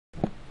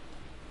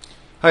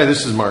Hi,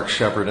 this is Mark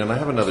Shepard, and I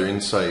have another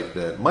insight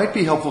that might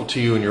be helpful to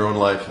you in your own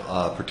life,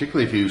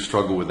 particularly if you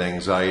struggle with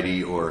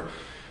anxiety or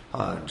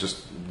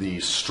just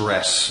the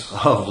stress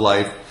of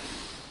life.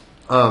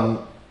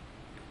 There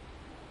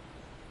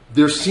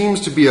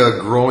seems to be a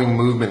growing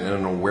movement and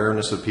an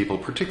awareness of people,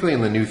 particularly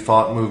in the New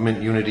Thought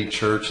movement, Unity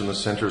Church, and the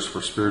Centers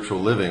for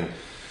Spiritual Living,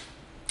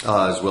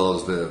 as well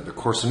as the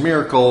Course in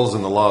Miracles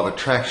and the Law of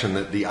Attraction,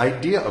 that the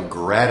idea of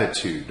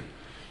gratitude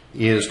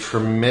is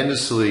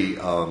tremendously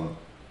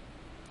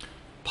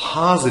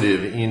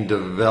positive in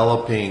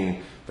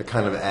developing the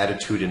kind of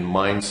attitude and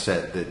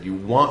mindset that you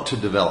want to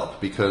develop,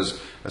 because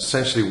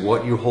essentially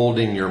what you hold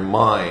in your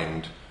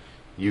mind,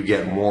 you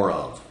get more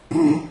of.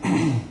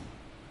 And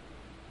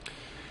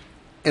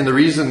the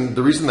reason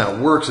that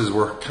works is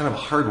we're kind of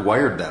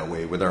hardwired that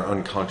way with our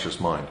unconscious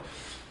mind.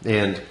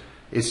 And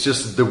it's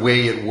just the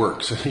way it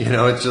works.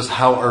 It's just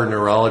how our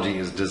neurology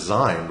is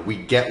designed. We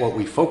get what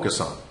we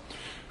focus on.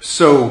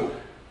 So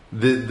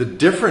the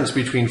difference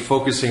between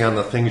focusing on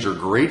the things you're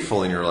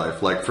grateful in your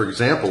life, like for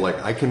example, like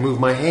I can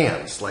move my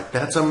hands, like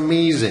that's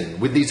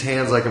amazing. With these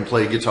hands I can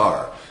play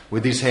guitar.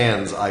 With these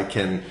hands I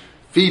can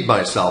feed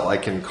myself, I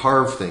can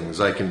carve things,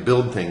 I can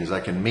build things, I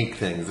can make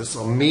things. That's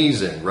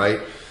amazing, right?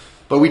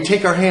 But we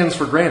take our hands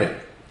for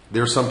granted.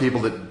 There are some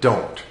people that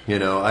don't.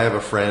 I have a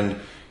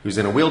friend who's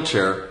in a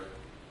wheelchair,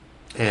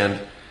 and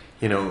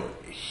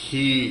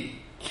he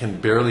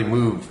can barely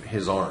move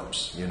his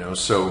arms,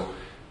 so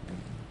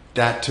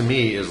that to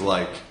me is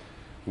like,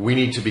 we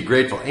need to be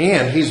grateful.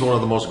 And he's one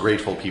of the most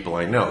grateful people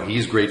I know.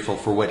 He's grateful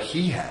for what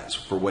he has,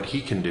 for what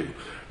he can do.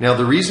 Now,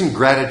 the reason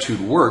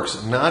gratitude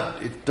works,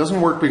 it doesn't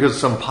work because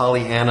some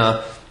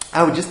Pollyanna,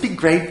 I would just be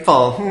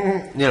grateful.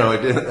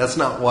 That's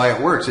not why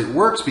it works. It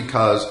works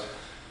because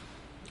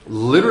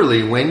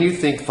literally when you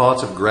think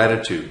thoughts of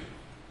gratitude,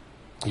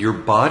 your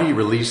body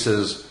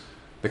releases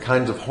the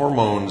kinds of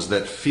hormones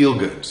that feel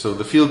good. So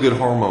the feel good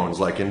hormones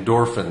like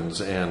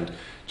endorphins and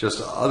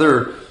just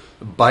other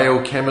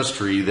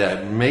biochemistry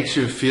that makes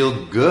you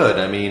feel good.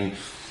 I mean,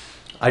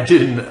 I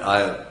did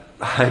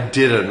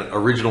an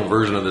original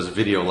version of this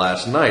video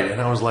last night, and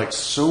I was like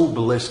so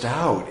blissed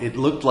out. It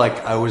looked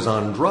like I was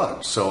on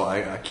drugs, so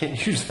I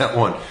can't use that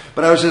one.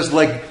 But I was just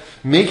like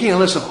making a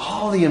list of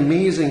all the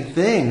amazing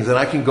things, and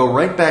I can go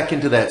right back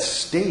into that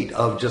state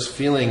of just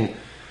feeling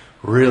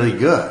really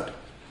good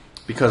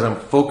because I'm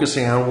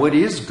focusing on what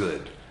is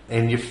good.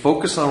 And you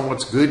focus on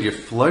what's good, you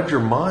flood your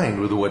mind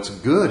with what's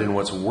good and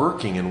what's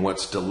working and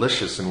what's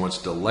delicious and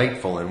what's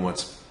delightful and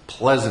what's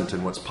pleasant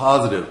and what's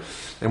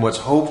positive and what's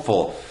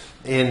hopeful.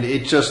 And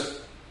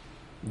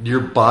your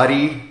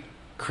body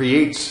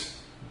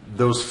creates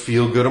those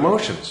feel-good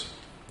emotions.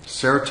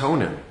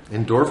 Serotonin,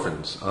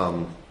 endorphins,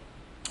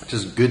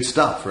 just good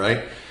stuff,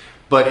 right?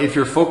 But if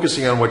you're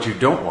focusing on what you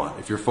don't want,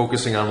 if you're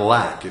focusing on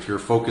lack, if you're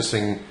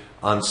focusing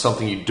on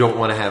something you don't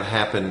want to have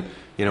happen,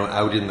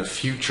 out in the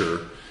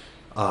future,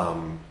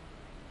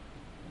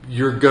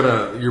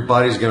 your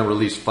body's gonna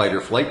release fight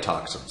or flight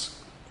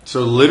toxins.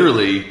 So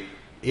literally,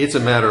 it's a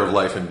matter of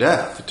life and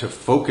death to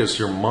focus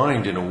your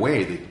mind in a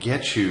way that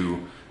gets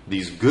you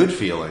these good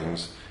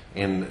feelings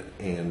and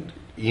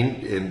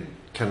kind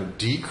of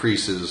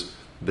decreases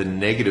the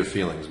negative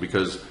feelings.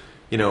 Because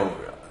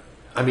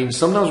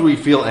sometimes we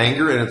feel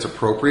anger and it's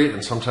appropriate,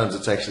 and sometimes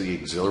it's actually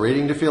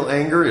exhilarating to feel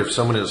anger. If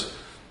someone is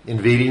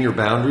invading your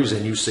boundaries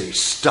and you say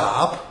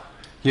stop,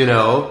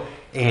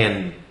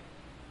 and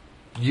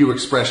you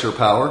express your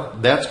power,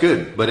 that's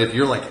good. But if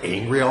you're like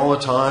angry all the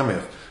time,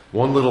 if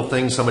one little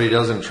thing somebody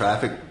does in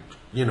traffic,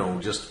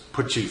 just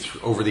puts you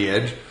over the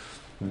edge,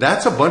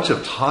 that's a bunch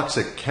of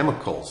toxic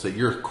chemicals that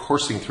you're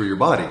coursing through your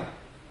body.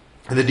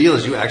 And the deal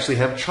is you actually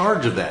have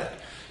charge of that.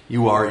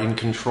 You are in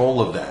control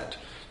of that.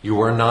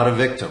 You are not a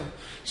victim.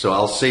 So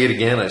I'll say it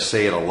again, I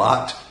say it a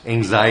lot.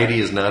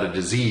 Anxiety is not a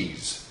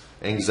disease.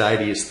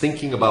 Anxiety is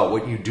thinking about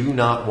what you do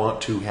not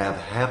want to have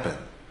happen.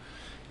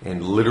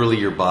 And literally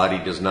your body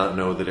does not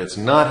know that it's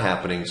not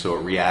happening, so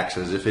it reacts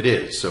as if it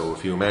is. So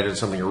if you imagine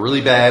something really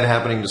bad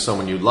happening to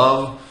someone you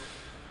love,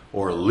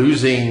 or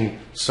losing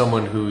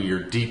someone who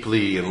you're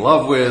deeply in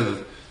love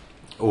with,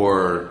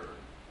 or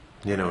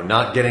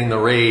not getting the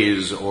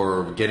raise,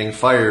 or getting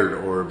fired,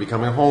 or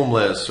becoming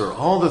homeless, or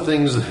all the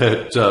things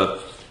that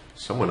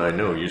someone I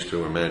know used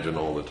to imagine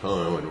all the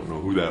time. I don't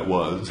know who that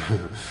was.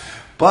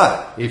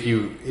 But if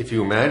you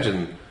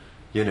imagine,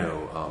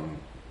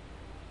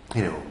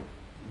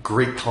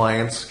 great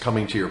clients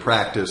coming to your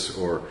practice,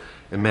 or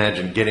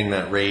imagine getting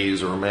that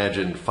raise, or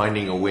imagine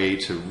finding a way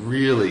to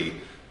really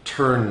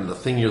turn the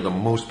thing you're the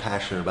most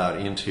passionate about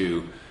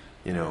into,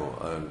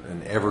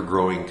 an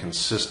ever-growing,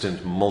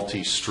 consistent,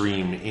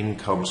 multi-stream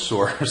income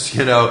source.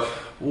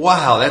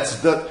 Wow,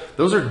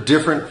 those are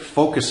different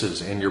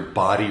focuses, and your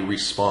body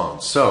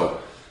responds.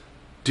 So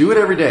do it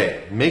every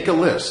day. Make a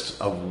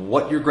list of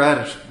what you're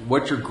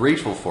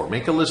grateful for.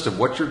 Make a list of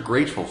what you're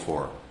grateful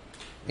for.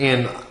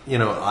 And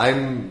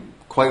I'm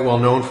quite well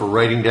known for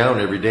writing down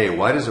every day.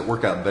 Why does it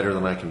work out better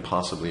than I can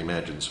possibly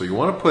imagine? So you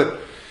want to put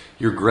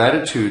your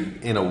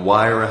gratitude in a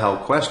why or a how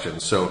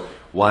question. So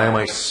why am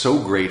I so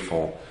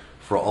grateful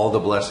for all the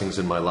blessings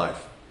in my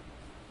life?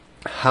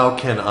 how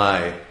can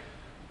I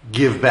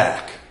give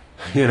back?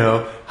 You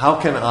know, how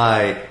can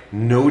I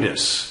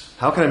notice?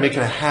 How can I make it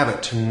a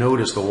habit to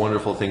notice the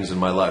wonderful things in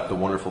my life, the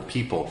wonderful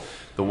people,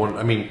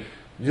 I mean,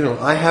 you know,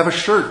 I have a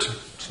shirt.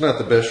 It's not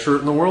the best shirt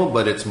in the world,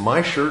 but it's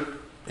my shirt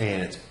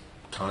and it's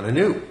kind of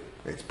new.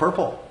 It's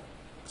purple.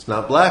 It's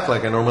not black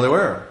like I normally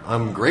wear.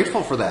 I'm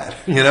grateful for that,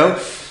 you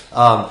know.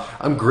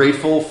 I'm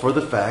grateful for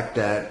the fact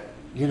that,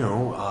 you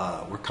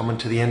know, we're coming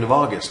to the end of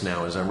August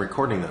now as I'm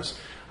recording this.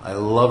 I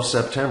love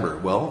September.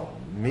 Well,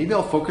 maybe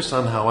I'll focus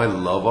on how I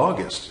love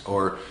August.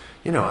 Or,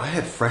 you know, I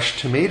had fresh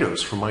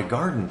tomatoes from my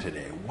garden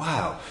today.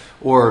 Wow.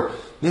 Or,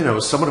 you know,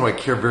 someone who I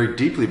care very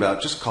deeply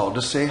about just called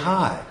to say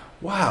hi.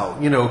 Wow.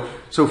 You know,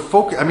 so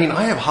I mean,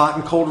 I have hot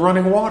and cold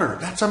running water.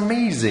 That's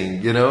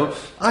amazing. You know,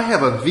 I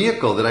have a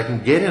vehicle that I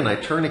can get in. I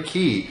turn a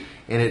key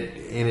and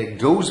it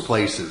goes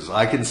places.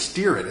 I can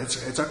steer it.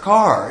 It's a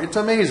car. It's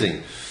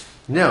amazing.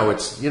 No,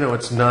 it's, you know,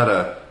 it's not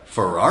a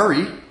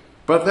Ferrari,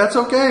 but that's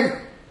okay.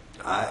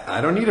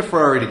 I don't need a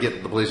Ferrari to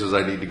get the places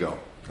I need to go.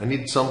 I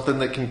need something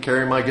that can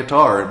carry my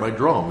guitar and my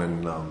drum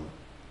and,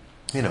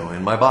 you know,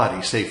 and my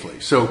body safely.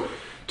 So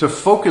to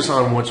focus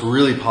on what's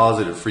really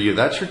positive for you,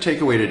 that's your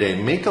takeaway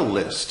today. Make a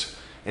list.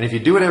 And if you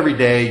do it every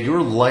day,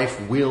 your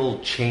life will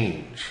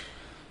change.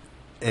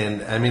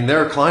 And I mean,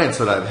 there are clients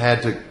that I've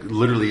had to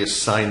literally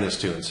assign this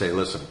to and say,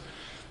 listen,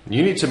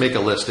 you need to make a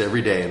list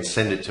every day and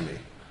send it to me,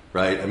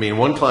 right? I mean,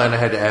 one client I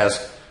had to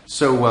ask,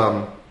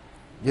 so,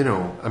 you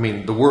know, I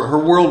mean, her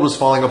world was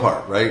falling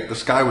apart, right? The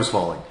sky was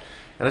falling.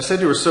 And I said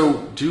to her,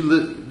 so do you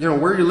you know,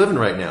 where are you living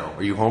right now?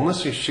 Are you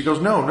homeless? She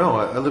goes, no,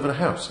 I live in a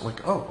house. I'm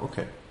like, oh,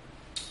 okay.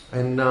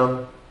 And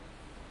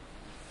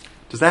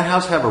does that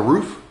house have a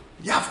roof?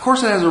 Yeah, of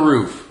course it has a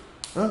roof.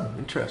 Oh,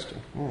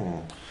 interesting.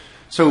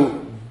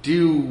 So do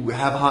you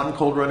have hot and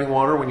cold running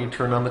water when you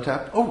turn on the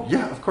tap? Oh,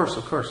 yeah, of course,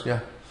 yeah.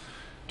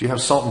 Do you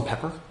have salt and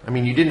pepper? I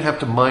mean, you didn't have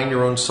to mine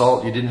your own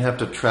salt. You didn't have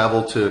to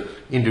travel to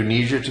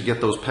Indonesia to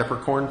get those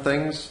peppercorn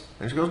things.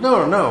 And she goes,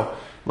 no. I'm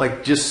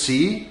like, just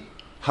see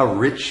how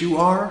rich you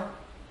are?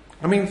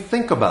 I mean,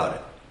 think about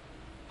it.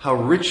 How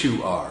rich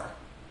you are.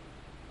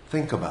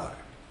 Think about it.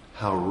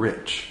 How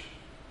rich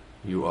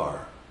you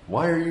are.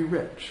 Why are you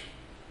rich?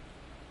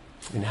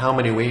 In how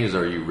many ways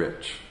are you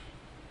rich?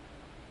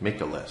 Make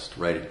a list.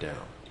 Write it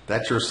down.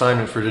 That's your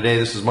assignment for today.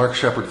 This is Mark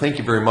Shepard. Thank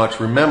you very much.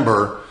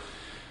 Remember,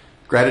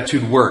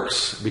 gratitude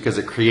works because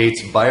it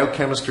creates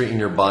biochemistry in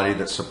your body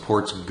that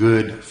supports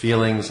good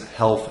feelings,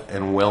 health,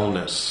 and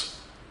wellness.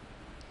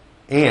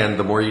 And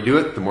the more you do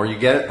it, the more you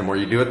get it. The more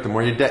you do it, the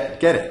more you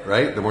get it,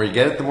 right? The more you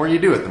get it, the more you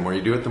do it. The more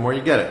you do it, the more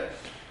you get it.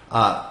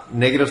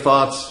 Negative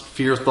thoughts,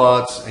 fear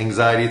thoughts,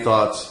 anxiety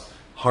thoughts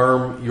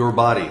harm your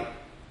body.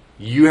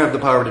 You have the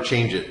power to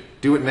change it.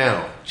 Do it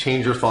now.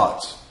 Change your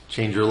thoughts.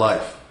 Change your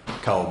life.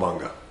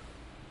 Cowabunga.